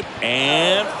drive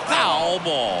and foul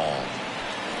ball.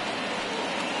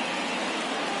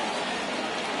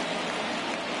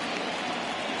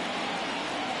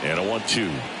 And a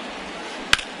 1-2.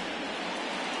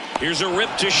 Here's a rip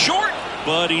to short,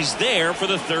 but he's there for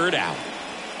the third out.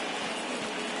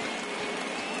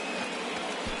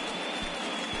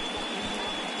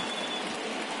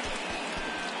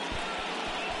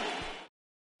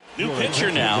 New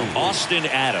pitcher now, Austin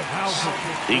Adams.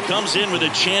 He comes in with a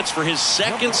chance for his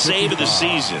second save of the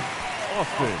season.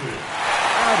 Austin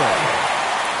Adams.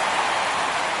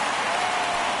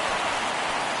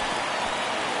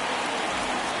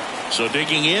 So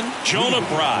digging in, Jonah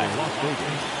Bride.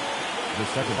 The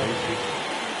second baseman,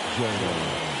 Jonah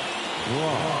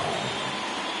Bride.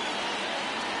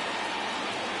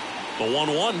 The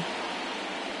 1-1.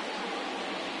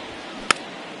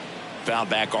 Foul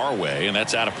back our way, and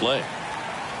that's out of play.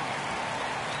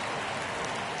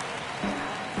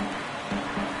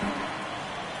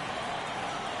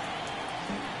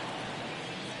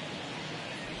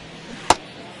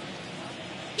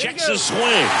 Checks his swing.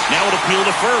 Now an appeal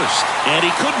to first. And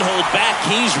he couldn't hold back.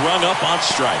 He's rung up on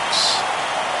strikes.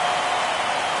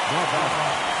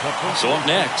 So up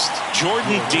next,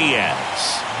 Jordan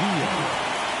Diaz.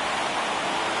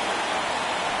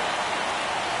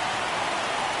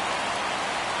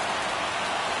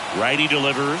 Righty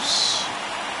delivers.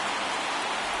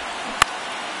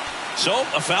 So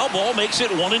a foul ball makes it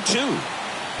 1-2.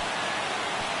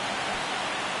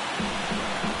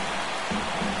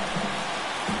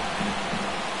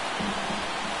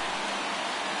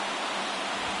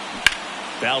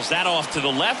 Fouls that off to the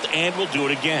left, and we'll do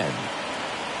it again.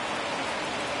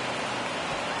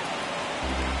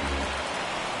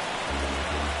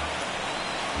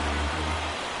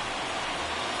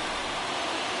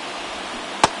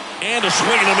 And a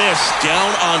swing and a miss. Down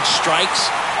on strikes,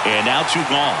 and now 2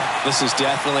 gone. This is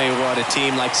definitely what a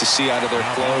team likes to see out of their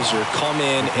closer. Come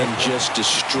in and just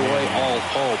destroy all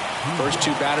hope. First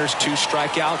 2 batters, 2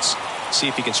 strikeouts. See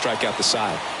if he can strike out the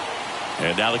side.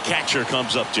 And now the catcher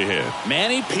comes up to him,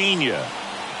 Manny Pena.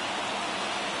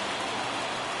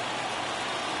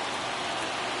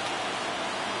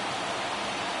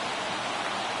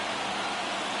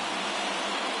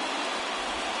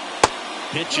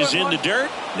 Pitch is in the dirt.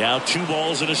 Now 2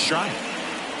 balls and a strike.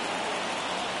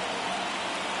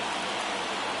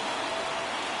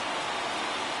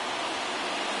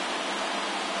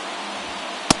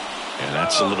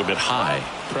 That's a little bit high.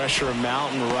 Pressure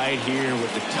mountain right here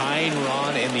with the tying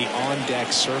run and the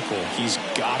on-deck circle. He's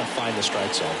got to find the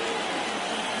strike zone.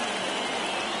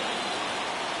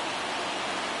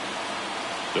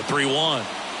 The 3-1.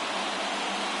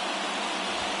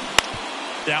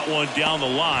 That one down the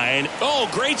line. Oh,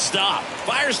 great stop.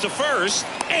 Fires to first.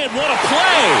 And what a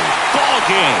play. Ball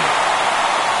game.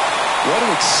 What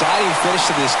an exciting finish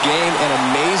to this game. An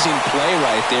amazing play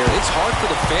right there. It's hard for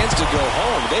the fans to go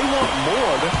home. They want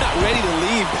more. They're not ready to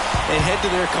leave and head to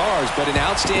their cars. But an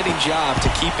outstanding job to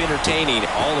keep entertaining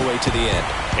all the way to the end.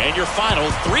 And your final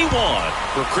 3-1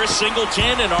 for Chris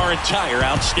Singleton and our entire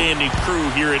outstanding crew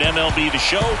here at MLB The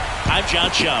Show. I'm John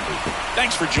Sciambi.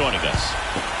 Thanks for joining us.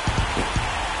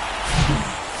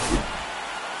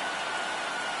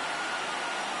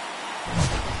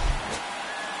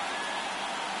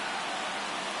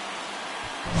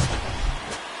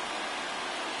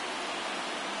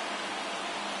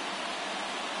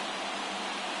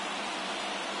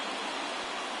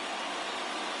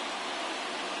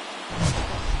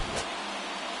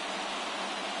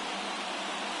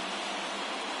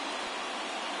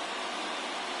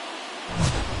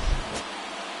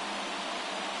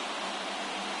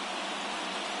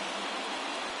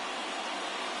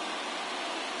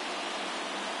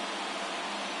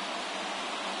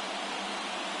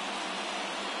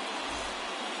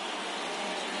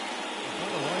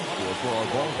 For our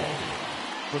ball game.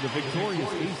 For the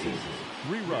victorious Aces,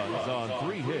 3 runs on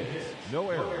 3 hits, no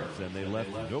errors, and they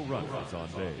left no runners on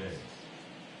base.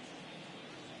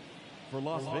 For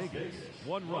Las Vegas,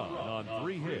 1 run on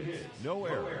 3 hits, no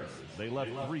errors, they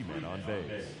left 3 men on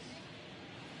base.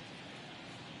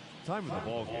 Time of the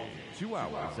ball game, 2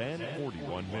 hours and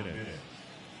 41 minutes.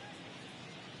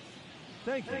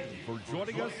 Thank you for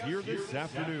joining us here this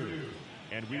afternoon,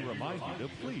 and we remind you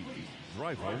to please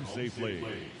drive home safely.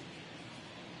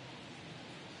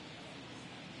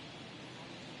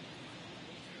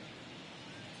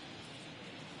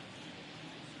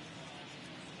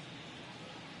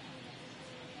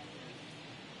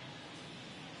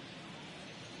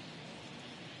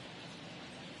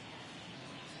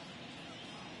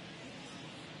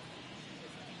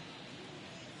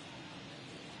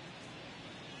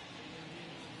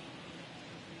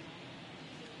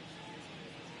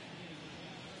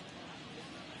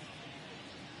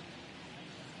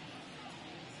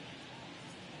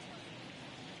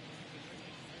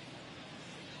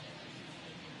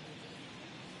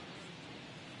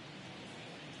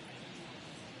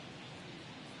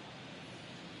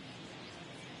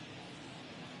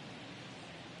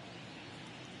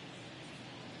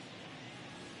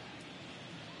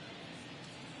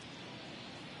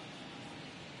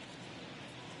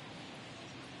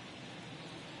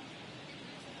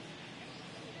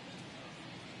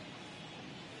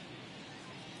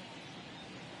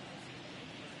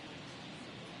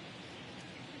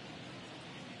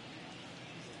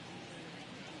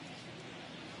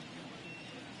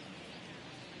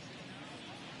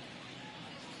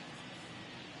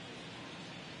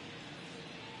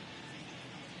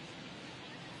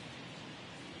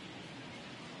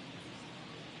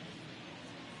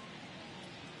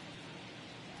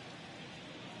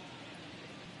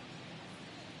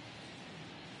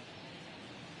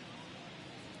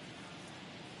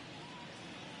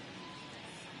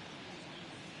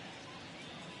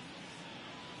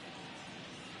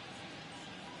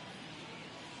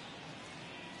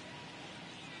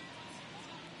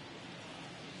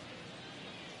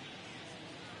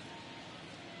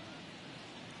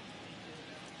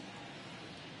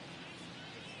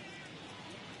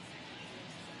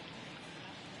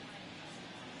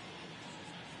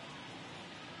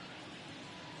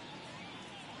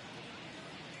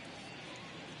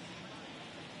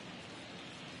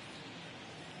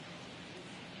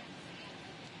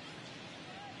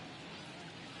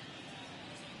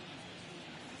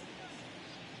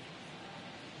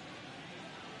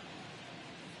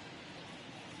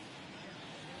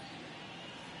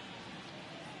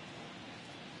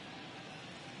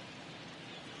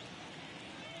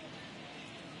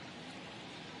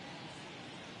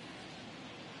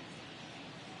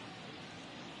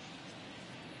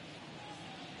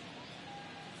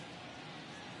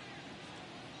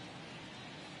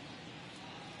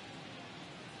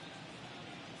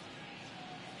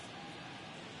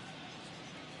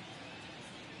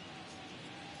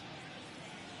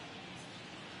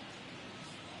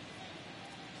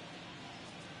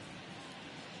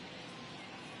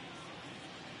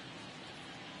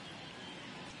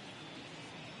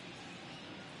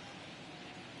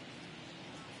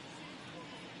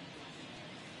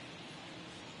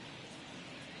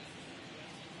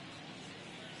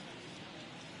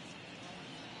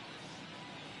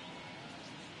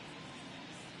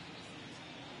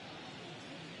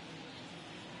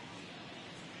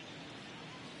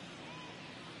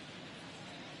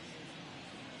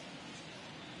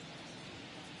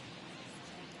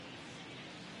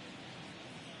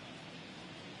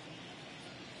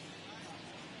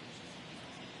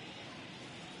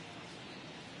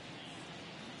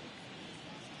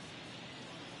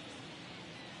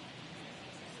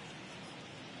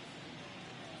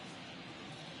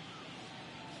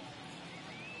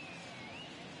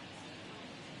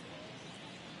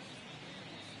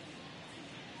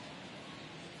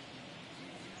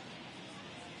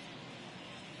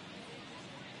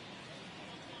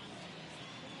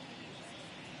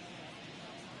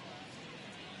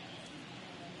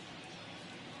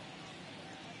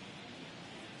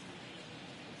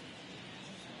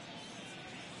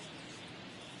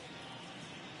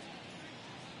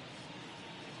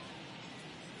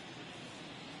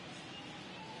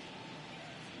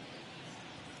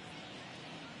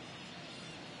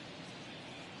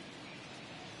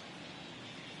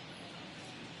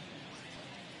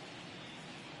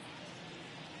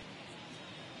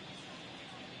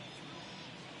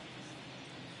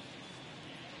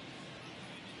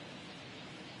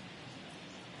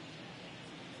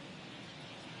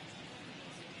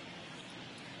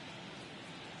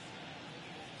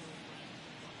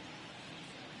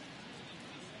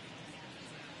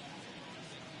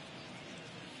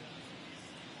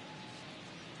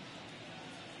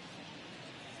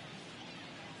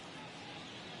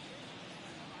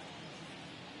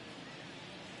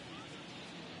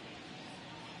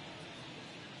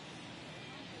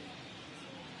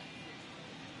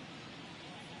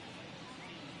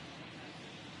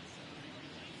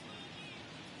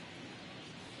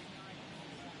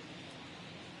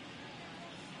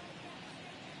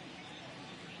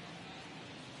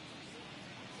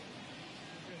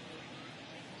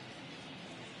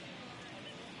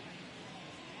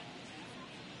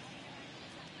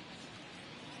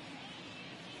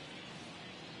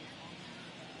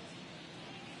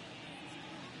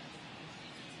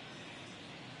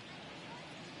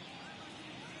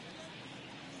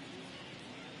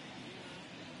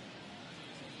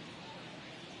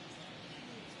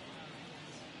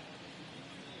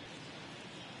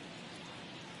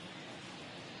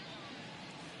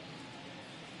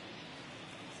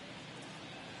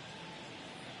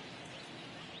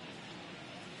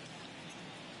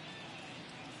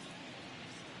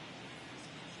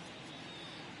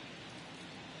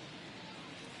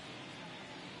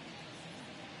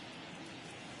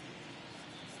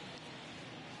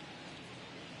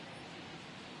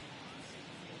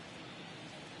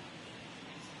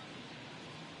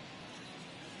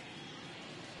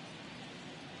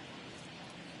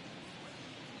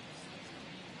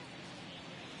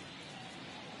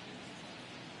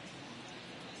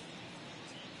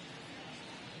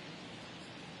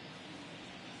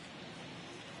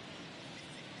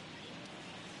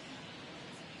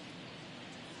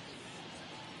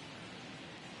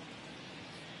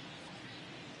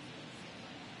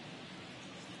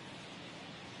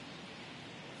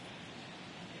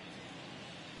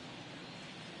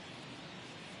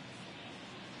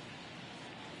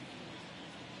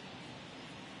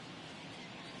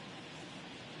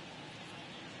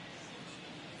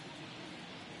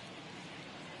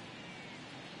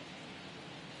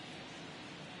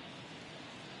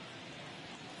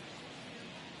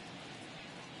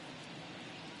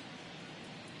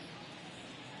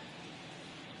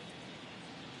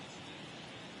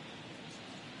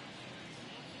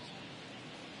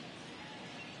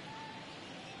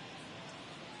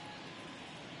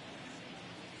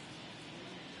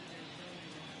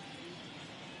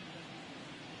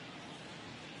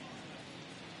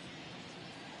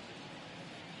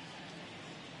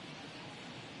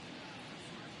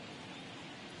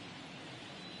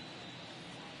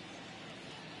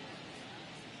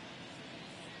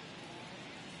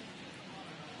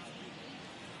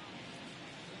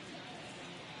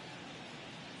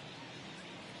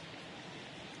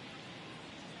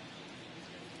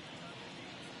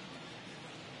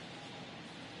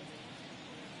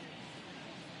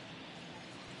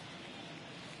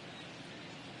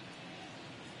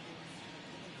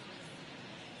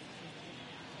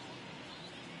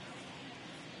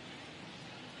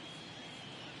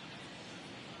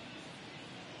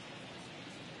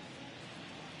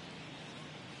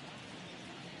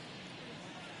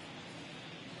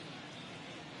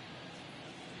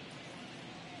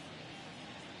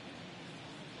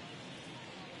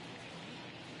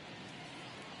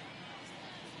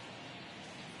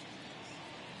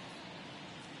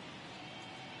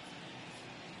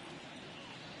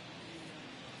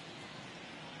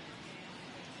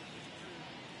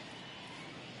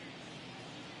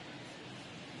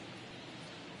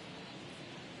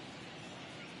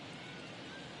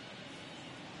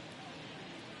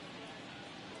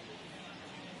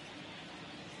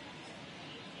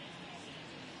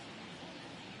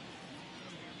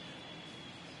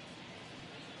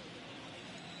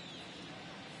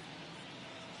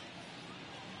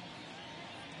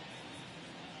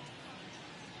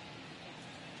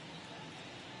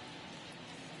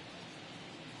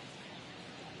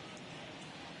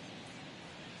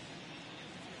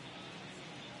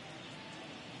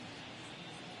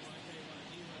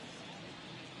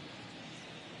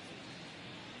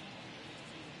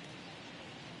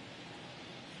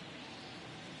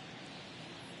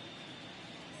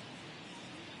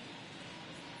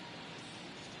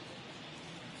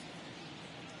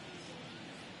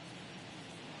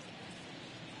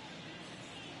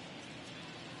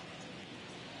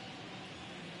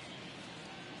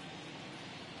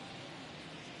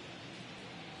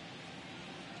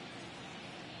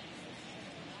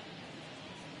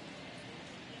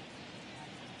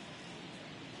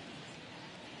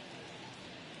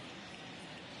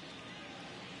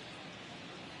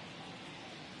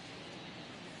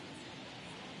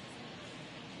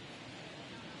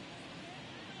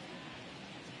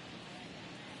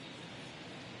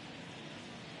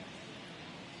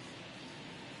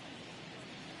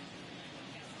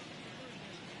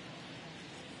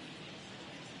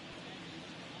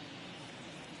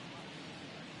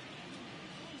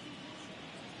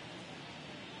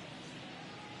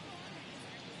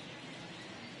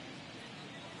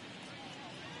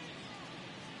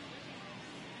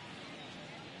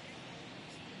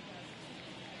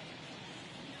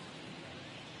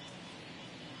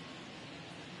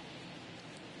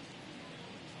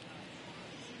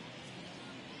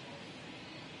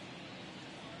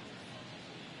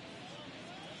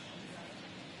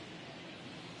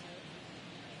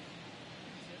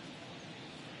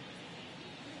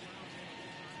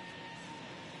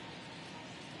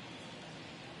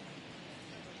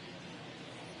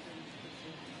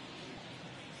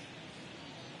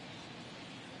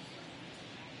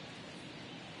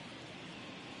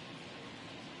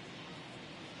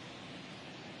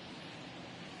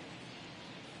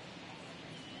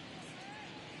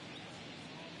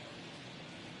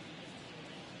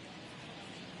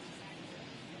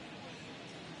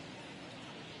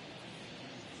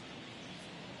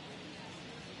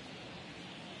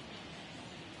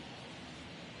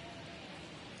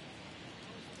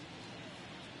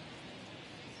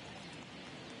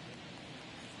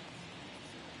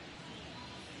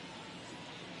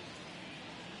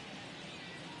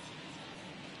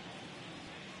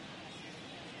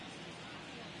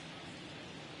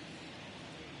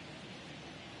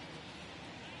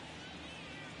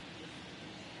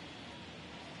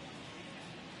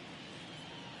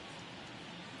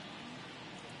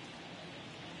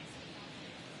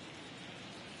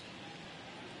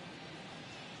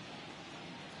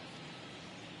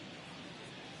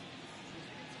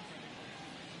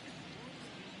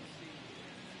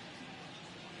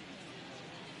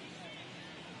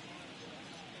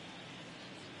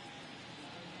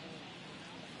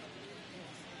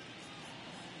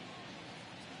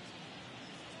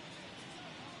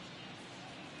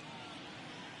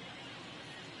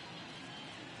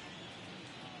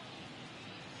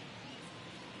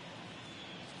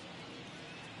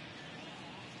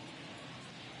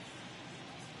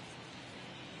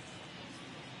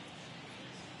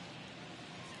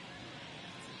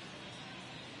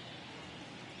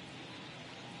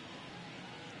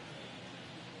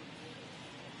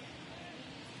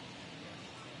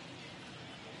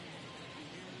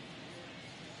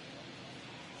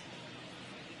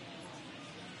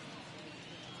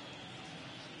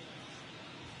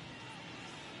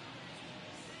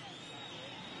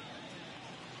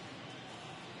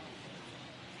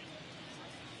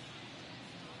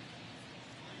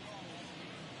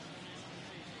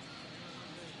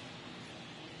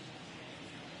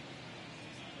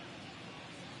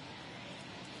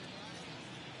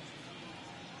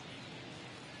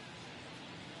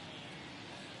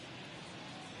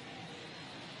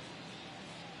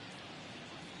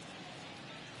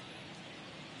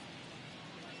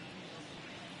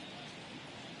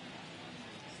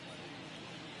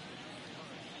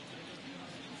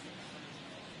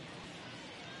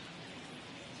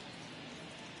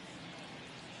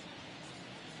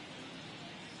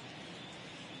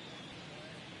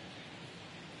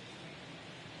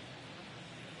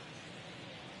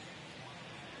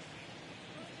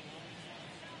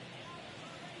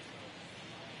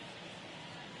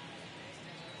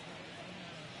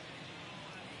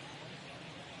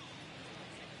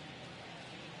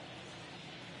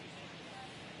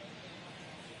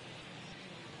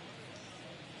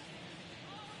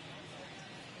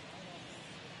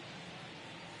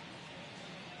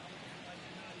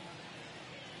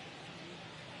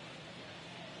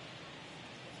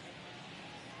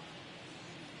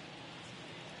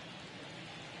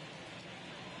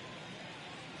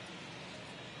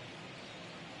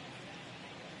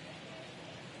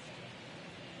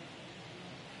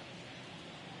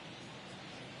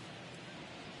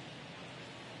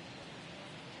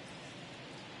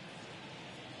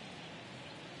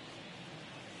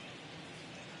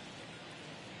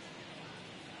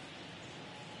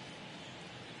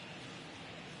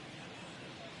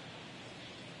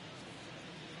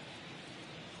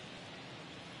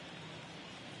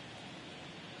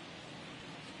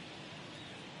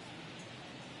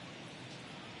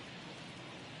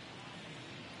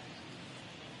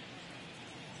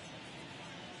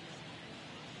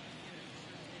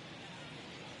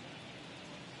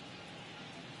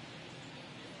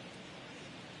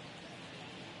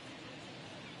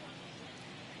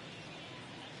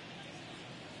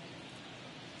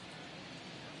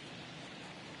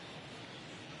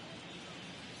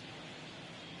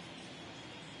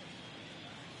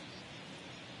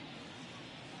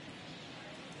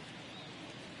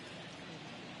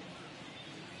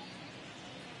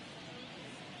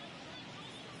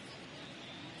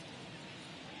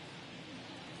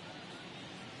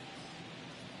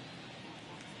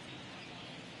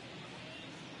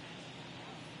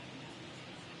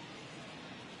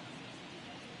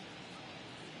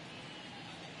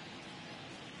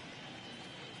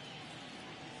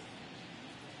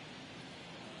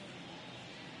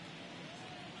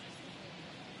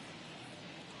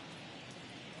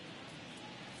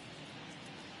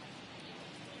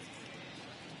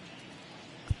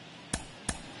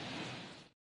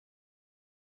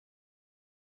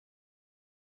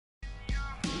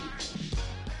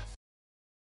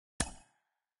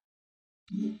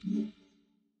 you.